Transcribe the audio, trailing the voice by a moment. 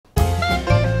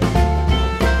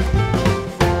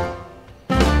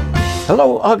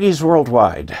Hello, Augies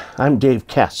Worldwide. I'm Dave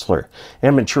Kassler,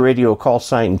 amateur radio call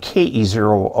sign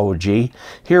KE0OG,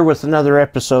 here with another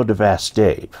episode of Ask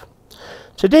Dave.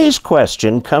 Today's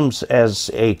question comes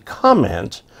as a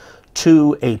comment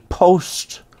to a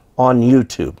post on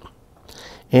YouTube,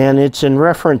 and it's in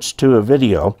reference to a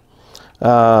video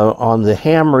on the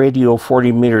ham radio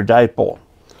 40-meter dipole,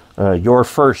 your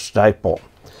first dipole.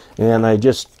 And I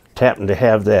just happened to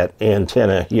have that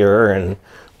antenna here and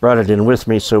brought it in with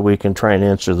me so we can try and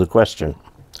answer the question.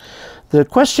 The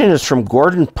question is from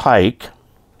Gordon Pike,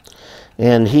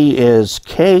 and he is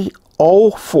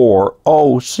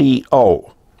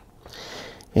K04OCO.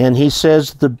 And he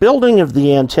says, the building of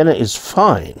the antenna is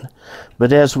fine,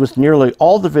 but as with nearly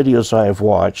all the videos I have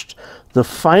watched, the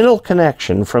final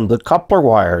connection from the coupler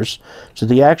wires to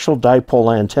the actual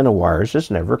dipole antenna wires is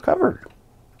never covered.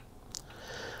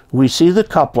 We see the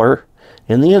coupler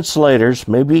and the insulators,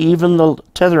 maybe even the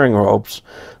tethering ropes,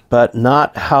 but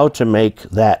not how to make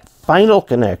that final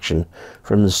connection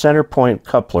from the center point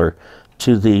coupler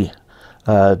to the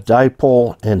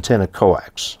dipole antenna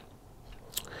coax.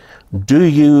 Do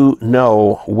you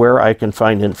know where I can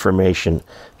find information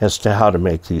as to how to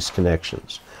make these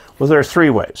connections? Well, there are three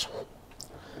ways.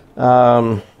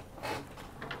 Let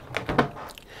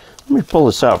me pull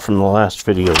this out from the last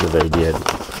video that I did.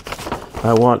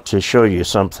 I want to show you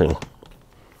something.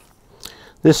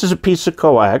 This is a piece of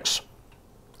coax,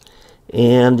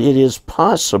 and it is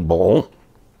possible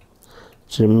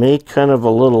to make kind of a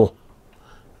little,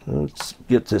 let's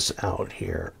get this out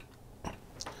here.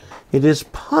 It is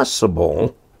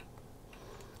possible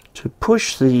to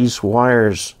push these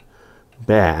wires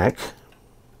back,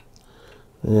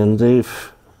 and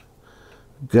they've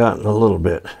gotten a little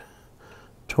bit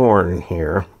torn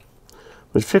here,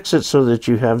 but fix it so that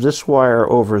you have this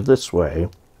wire over this way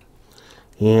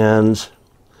and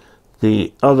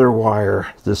the other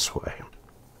wire this way.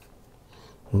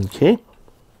 Okay,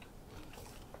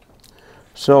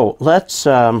 so let's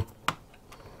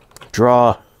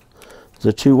draw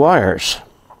the two wires.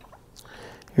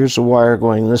 Here's a wire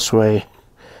going this way,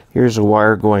 here's a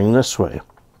wire going this way,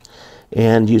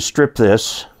 and you strip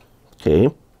this, okay,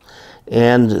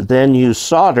 and then you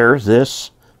solder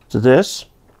this to this,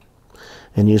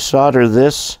 and you solder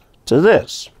this to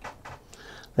this.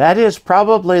 That is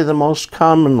probably the most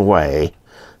common way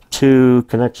to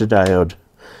connect a diode,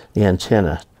 the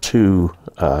antenna, to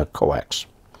coax.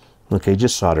 Okay,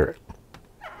 just solder it.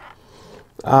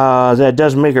 That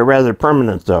does make it rather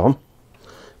permanent, though.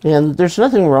 And there's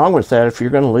nothing wrong with that if you're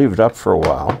going to leave it up for a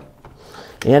while.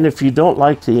 And if you don't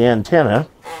like the antenna,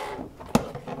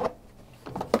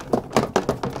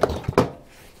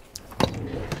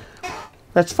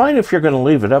 that's fine if you're going to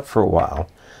leave it up for a while.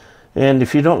 And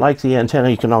if you don't like the antenna,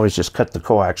 you can always just cut the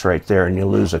coax right there and you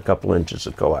lose a couple inches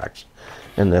of coax.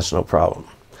 And that's no problem.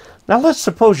 Now let's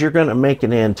suppose you're going to make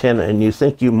an antenna and you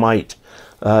think you might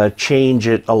change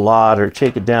it a lot or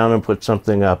take it down and put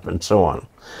something up and so on.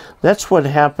 That's what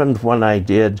happened when I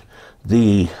did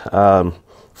the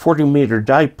 40-meter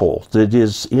dipole that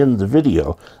is in the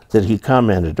video that he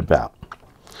commented about.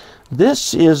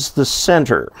 This is the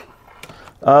center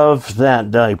of that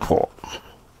dipole.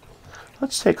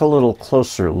 Let's take a little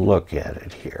closer look at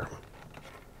it here.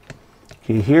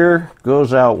 Okay, here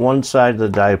goes out one side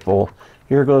of the dipole,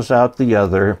 here goes out the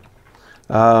other.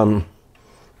 The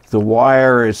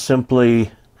wire is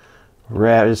simply,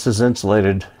 this is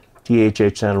insulated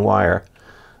THHN wire,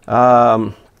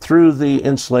 through the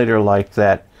insulator like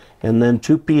that, and then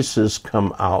two pieces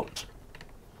come out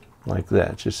like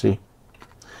that, you see.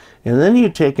 And then you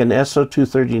take an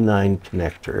SO239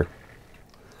 connector,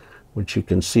 which you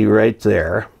can see right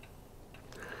there,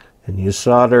 and you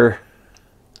solder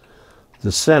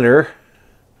the center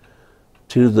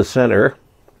to the center,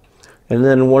 and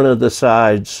then one of the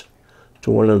sides to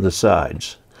one of the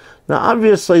sides. Now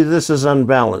obviously this is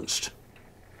unbalanced,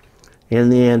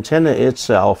 and the antenna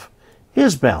itself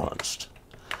is balanced.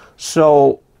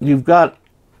 So you've got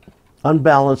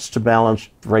unbalanced to balanced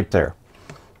right there.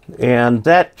 And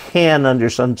that can, under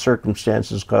some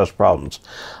circumstances, cause problems.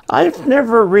 I've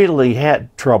never really had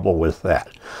trouble with that.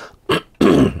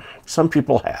 Some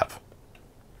people have.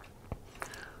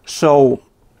 So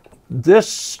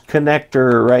this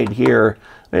connector right here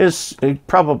is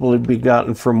probably be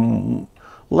gotten from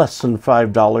less than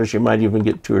 $5. You might even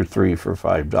get 2 or 3 for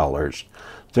 $5.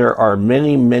 There are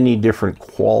many, many different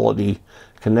quality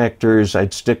connectors.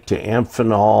 I'd stick to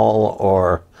Amphenol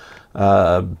or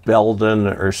Belden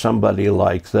or somebody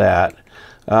like that.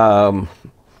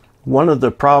 One of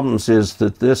the problems is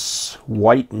that this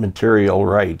white material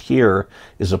right here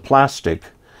is a plastic,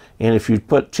 And if you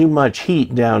put too much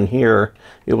heat down here,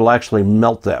 it will actually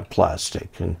melt that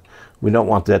plastic. And we don't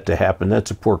want that to happen. That's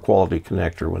a poor quality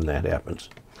connector when that happens.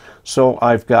 So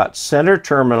I've got center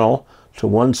terminal to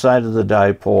one side of the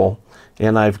dipole,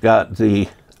 and I've got the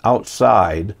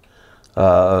outside,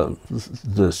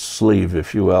 the sleeve,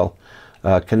 if you will,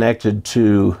 connected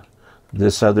to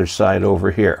this other side over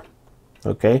here.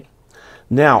 Okay?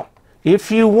 Now,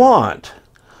 if you want,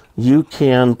 you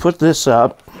can put this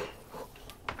up,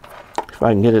 if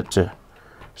I can get it to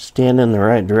stand in the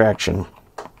right direction.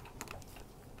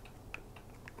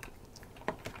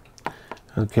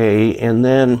 Okay, and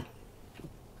then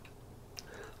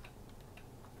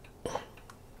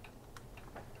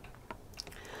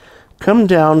come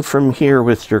down from here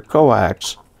with your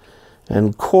coax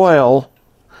and coil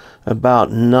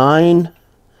about 9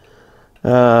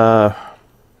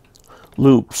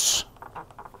 loops,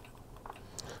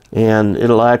 and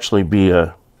it'll actually be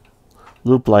a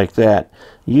loop like that.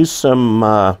 Use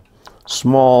some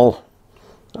small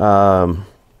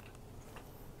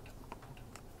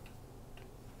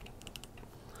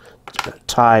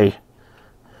tie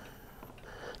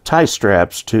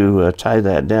straps to tie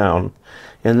that down,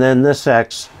 and then this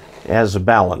acts as a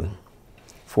ballon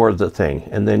for the thing,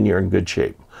 and then you're in good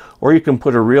shape. Or you can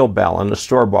put a real ballon, a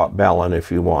store-bought ballon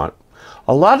if you want.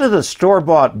 A lot of the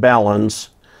store-bought ballons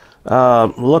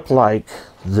look like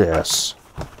this.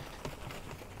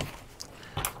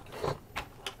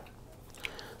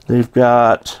 They've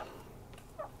got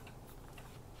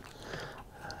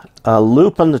a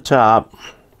loop on the top,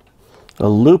 a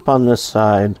loop on this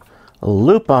side, a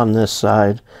loop on this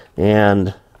side,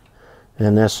 and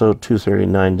an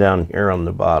SO239 down here on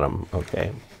the bottom.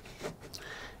 Okay.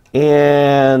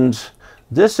 And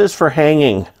this is for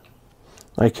hanging,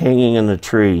 like hanging in a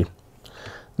tree.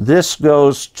 This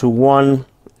goes to one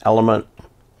element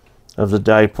of the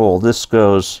dipole. This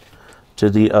goes to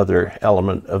the other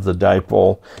element of the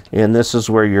dipole. And this is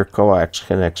where your coax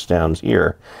connects down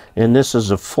here. And this is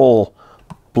a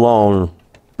full-blown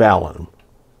ballon.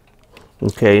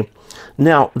 Okay.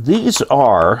 Now, these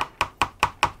are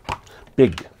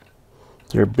big.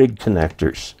 They're big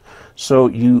connectors. So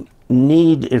you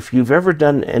need, if you've ever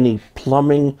done any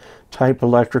plumbing type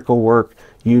electrical work,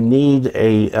 you need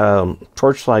a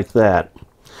torch like that.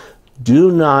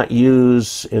 Do not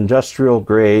use industrial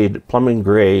grade, plumbing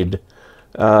grade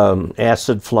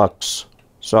acid flux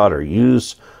solder.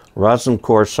 Use rosin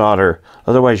core solder.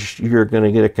 Otherwise, you're going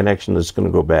to get a connection that's going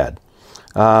to go bad.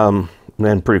 And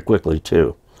pretty quickly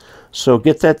too. So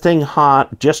get that thing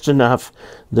hot just enough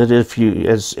that if you,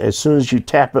 as soon as you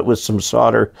tap it with some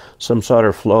solder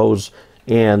flows,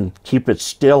 and keep it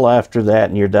still after that,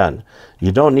 and you're done.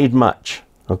 You don't need much,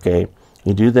 okay?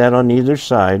 You do that on either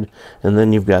side, and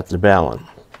then you've got the ballon.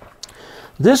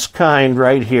 This kind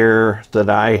right here that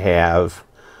I have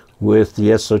with the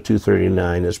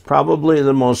SO239 is probably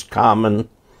the most common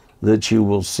that you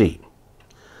will see.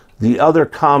 The other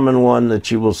common one that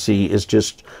you will see is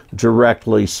just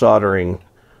directly soldering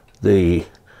the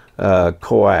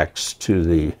coax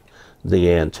to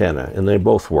the antenna, and they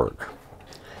both work.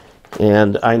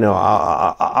 And I know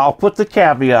I'll put the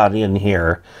caveat in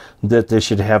here that they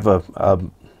should have a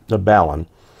ballon,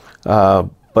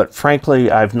 but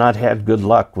frankly, I've not had good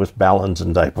luck with ballons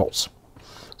and dipoles.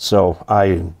 So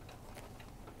I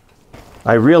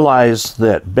realize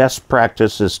that best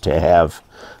practice is to have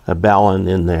a ballon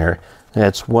in there.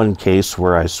 That's one case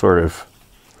where I sort of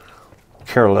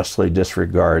carelessly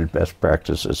disregard best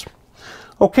practices.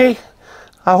 Okay,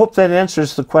 I hope that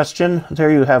answers the question.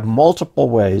 There you have multiple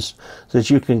ways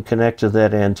that you can connect to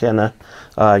that antenna.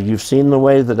 You've seen the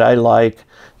way that I like,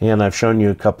 and I've shown you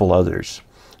a couple others.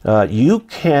 You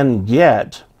can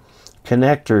get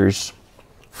connectors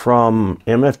from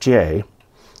MFJ,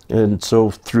 and so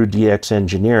through DX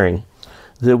Engineering,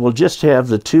 that will just have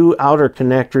the two outer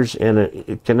connectors and a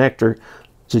connector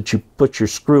that you put your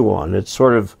screw on. It's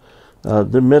sort of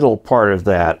the middle part of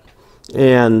that,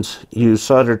 and you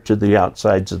solder to the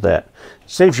outsides of that.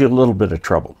 Saves you a little bit of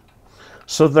trouble.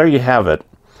 So there you have it.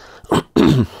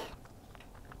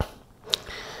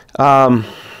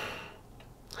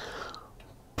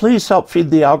 Please help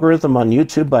feed the algorithm on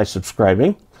YouTube by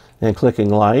subscribing and clicking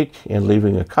like and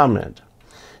leaving a comment.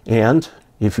 And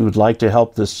if you would like to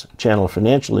help this channel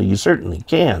financially, you certainly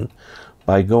can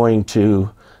by going to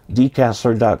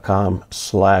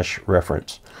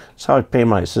dcasler.com/reference. That's how I pay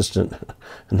my assistant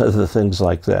and other things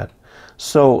like that.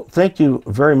 So thank you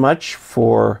very much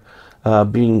for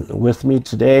being with me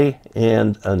today,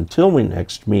 and until we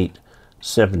next meet,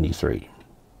 73.